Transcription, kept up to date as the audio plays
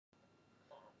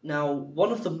Now,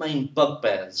 one of the main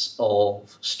bugbears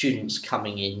of students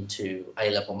coming into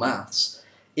A-level maths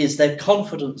is their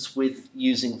confidence with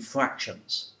using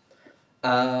fractions.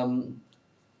 For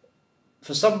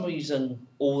some reason,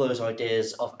 all those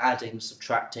ideas of adding,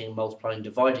 subtracting, multiplying,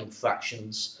 dividing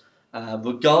fractions,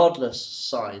 regardless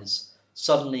size,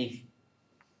 suddenly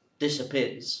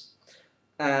disappears.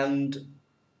 And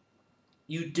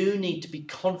you do need to be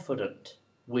confident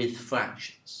with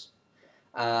fractions.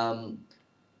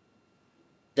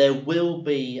 There will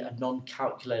be a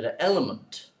non-calculator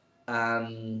element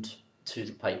to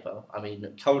the paper. I mean,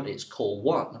 currently it's core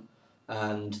 1,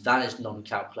 and that is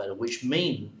non-calculator, which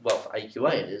means, well, for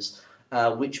AQA it is,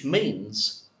 which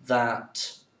means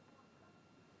that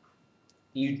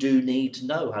you do need to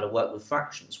know how to work with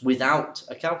fractions without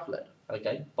a calculator,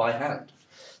 okay, by hand.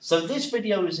 So this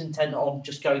video is intended on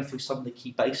just going through some of the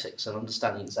key basics and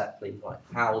understanding exactly like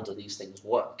how do these things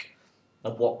work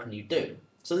and what can you do.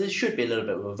 So this should be a little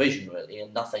bit of a revision really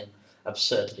and nothing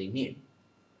absurdly new.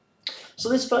 So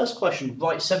this first question,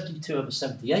 write 72 over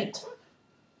 78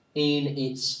 in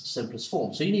its simplest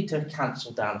form. So you need to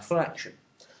cancel down a fraction.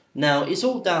 Now it's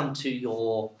all down to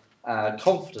your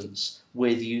confidence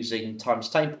with using times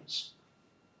tables.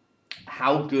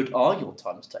 How good are your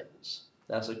times tables?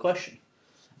 That's a question.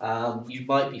 You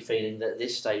might be feeling that at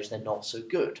this stage they're not so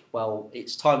good. Well,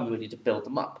 it's time really to build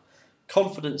them up.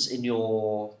 Confidence in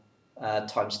your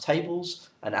times tables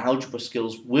and algebra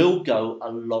skills will go a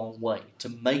long way to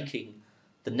making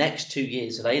the next 2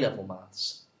 years of A-level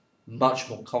maths much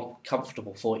more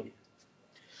comfortable for you.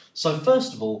 So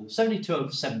first of all, 72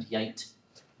 over 78,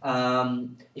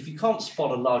 if you can't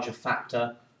spot a larger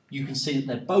factor, you can see that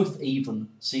they're both even,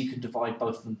 so you can divide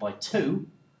both of them by 2.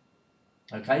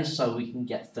 Okay, so we can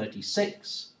get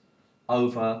 36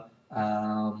 over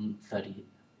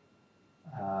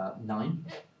 39.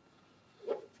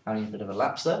 Having a bit of a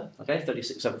lapse there. Okay,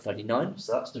 36 over 39,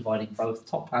 so that's dividing both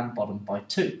top and bottom by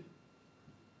 2.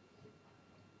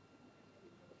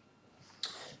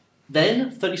 Then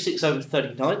 36 over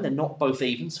 39, they're not both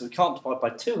even, so we can't divide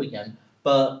by 2 again,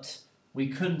 but we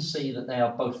can see that they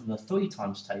are both in the 3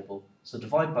 times table, so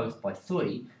divide both by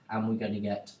 3, and we're going to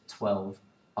get 12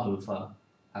 over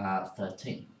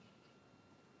 13.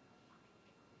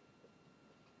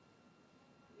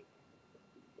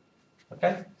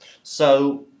 Okay,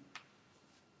 so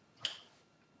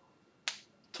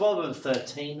 12 over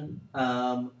 13,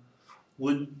 12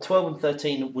 and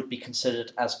 13 would be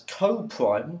considered as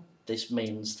co-prime. This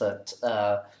means that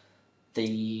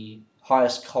the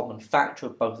highest common factor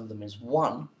of both of them is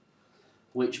 1,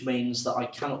 which means that I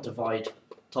cannot divide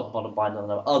top and bottom by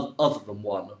another other than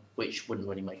 1, which wouldn't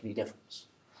really make any difference.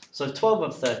 So 12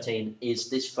 over 13 is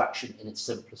this fraction in its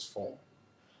simplest form.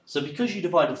 So because you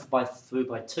divided through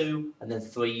by 2 and then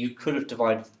 3, you could have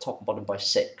divided the top and bottom by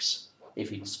 6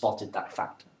 if you'd spotted that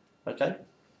factor. Okay?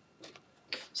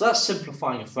 So that's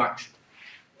simplifying a fraction.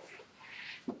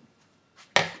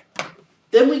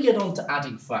 Then we get on to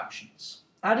adding fractions.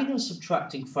 Adding and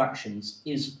subtracting fractions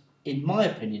is, in my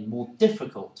opinion, more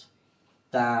difficult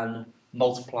than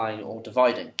multiplying or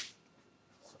dividing.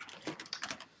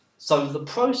 So the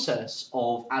process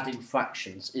of adding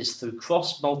fractions is through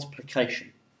cross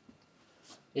multiplication.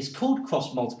 It's called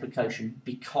cross multiplication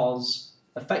because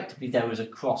effectively there is a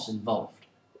cross involved.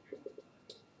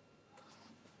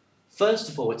 First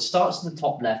of all, it starts in the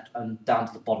top left and down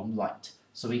to the bottom right.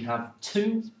 So we have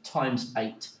 2 times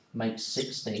 8 makes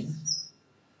 16.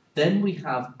 Then we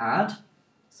have add,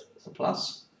 the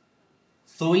plus,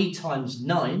 3 times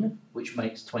 9, which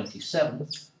makes 27.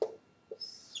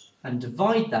 And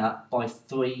divide that by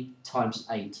 3 times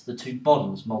 8, the two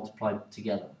bottoms multiplied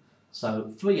together.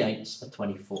 So 3 8s are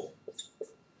 24.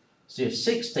 So you have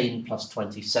 16 plus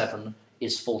 27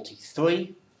 is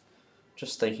 43.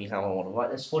 Just thinking how I want to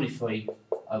write this. 43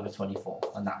 over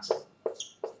 24, and that's it.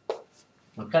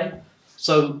 Okay?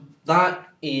 So that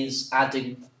is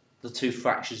adding the two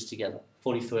fractions together,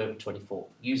 43 over 24,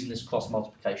 using this cross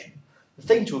multiplication. The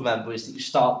thing to remember is that you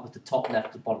start with the top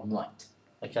left to bottom right.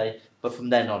 Okay? But from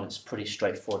then on, it's a pretty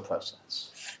straightforward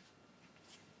process.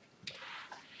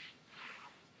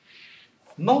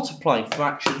 Multiplying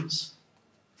fractions,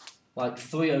 like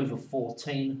 3 over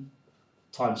 14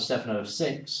 times 7 over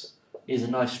 6, is a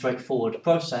nice straightforward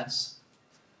process.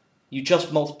 You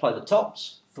just multiply the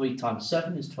tops. 3 times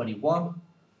 7 is 21,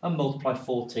 and multiply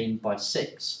 14 by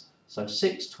 6. So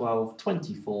 6, 12,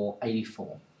 24,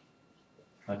 84.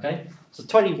 Okay, so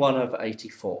 21 over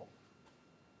 84.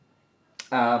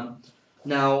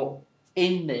 Now,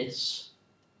 in this,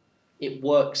 it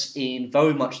works in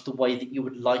very much the way that you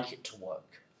would like it to work.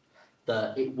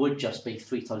 That it would just be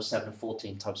 3 times 7 and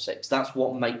 14 times 6. That's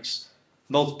what makes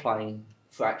multiplying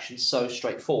fractions so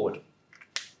straightforward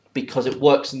because it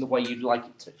works in the way you'd like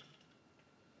it to.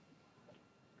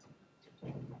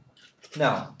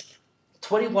 Now,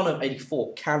 21 over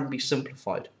 84 can be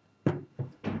simplified.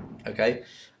 Okay,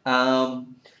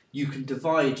 you can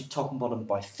divide top and bottom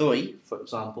by 3, for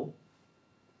example.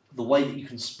 The way that you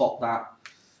can spot that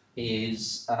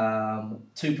is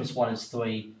 2 plus 1 is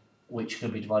 3, which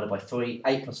can be divided by 3.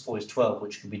 8 plus 4 is 12,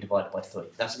 which can be divided by 3.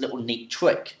 That's a little neat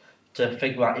trick to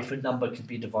figure out if a number can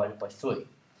be divided by 3.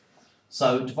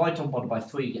 So divide top and bottom by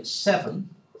 3, you get 7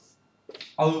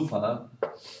 over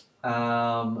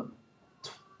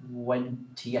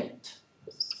 28.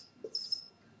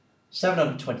 7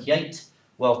 over 28,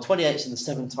 well 28 is in the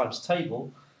 7 times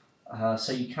table,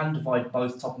 so you can divide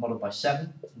both top and bottom by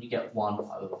 7, and you get 1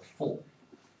 over 4.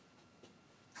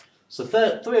 So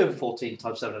 3 over 14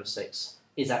 times 7 over 6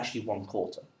 is actually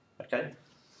 1/4, okay?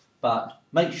 But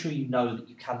make sure you know that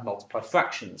you can multiply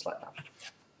fractions like that.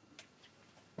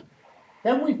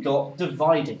 Then we've got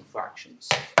dividing fractions.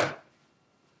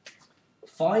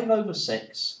 5 over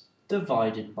 6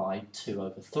 divided by 2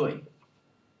 over 3.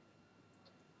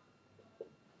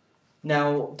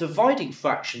 Now, dividing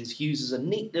fractions uses a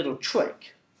neat little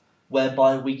trick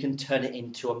whereby we can turn it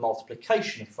into a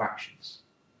multiplication of fractions.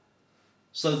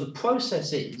 So the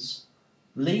process is,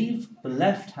 leave the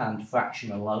left-hand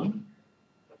fraction alone,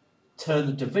 turn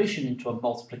the division into a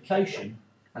multiplication,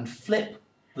 and flip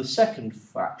the second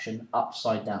fraction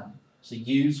upside down. So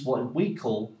use what we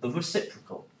call the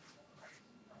reciprocal.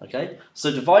 Okay,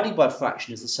 so dividing by a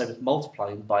fraction is the same as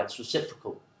multiplying by its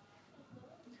reciprocal.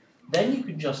 Then you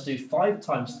can just do 5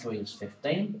 times 3 is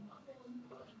 15,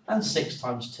 and 6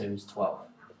 times 2 is 12.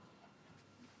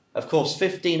 Of course,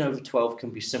 15 over 12 can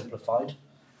be simplified.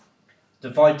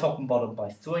 Divide top and bottom by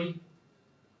 3,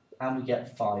 and we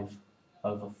get 5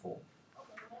 over 4.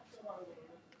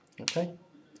 Okay?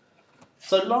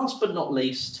 So last but not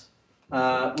least,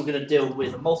 we're going to deal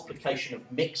with a multiplication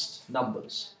of mixed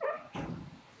numbers.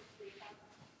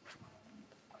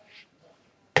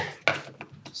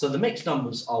 So the mixed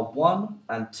numbers are 1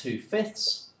 and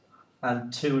 2/5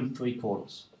 and 2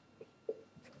 3/4.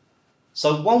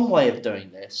 So one way of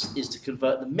doing this is to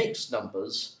convert the mixed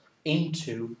numbers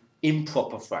into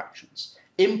improper fractions.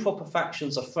 Improper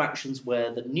fractions are fractions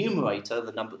where the numerator,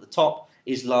 the number at the top,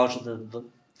 is larger than the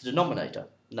denominator,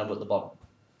 the number at the bottom.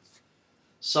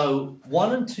 So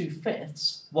 1 and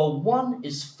 2/5, well 1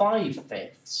 is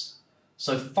 5/5,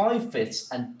 so 5/5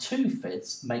 and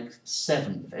 2/5 make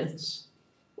 7/5.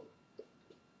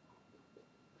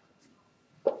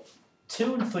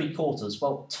 2 3/4,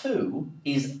 well 2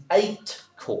 is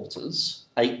 8/4,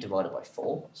 8 divided by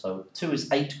 4, so 2 is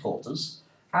 8/4.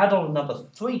 Add on another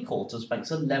 3/4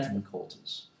 makes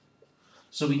 11/4.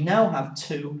 So we now have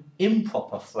 2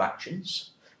 improper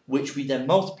fractions, which we then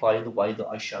multiply in the way that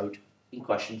I showed in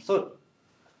question 3.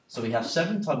 So we have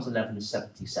 7 times 11 is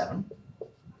 77,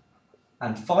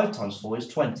 and 5 times 4 is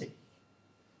 20.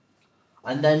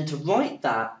 And then to write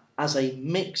that as a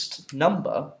mixed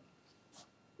number,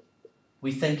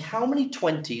 we think how many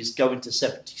 20s go into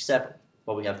 77?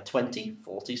 Well, we have 20,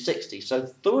 40, 60. So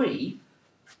 3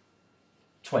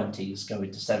 20s go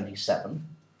into 77,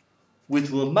 with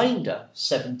remainder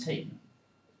 17.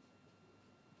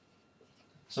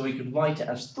 So we can write it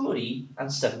as 3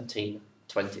 and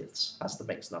 17/20 as the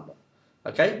mixed number.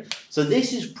 Okay, so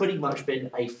this has pretty much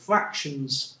been a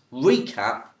fractions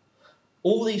recap.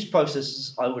 All these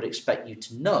processes I would expect you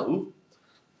to know.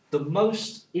 The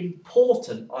most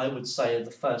important, I would say, are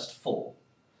the first 4.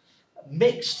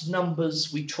 Mixed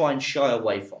numbers we try and shy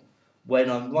away from.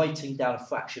 When I'm writing down a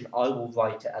fraction, I will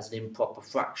write it as an improper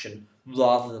fraction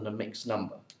rather than a mixed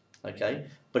number. Okay,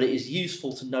 but it is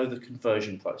useful to know the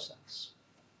conversion process.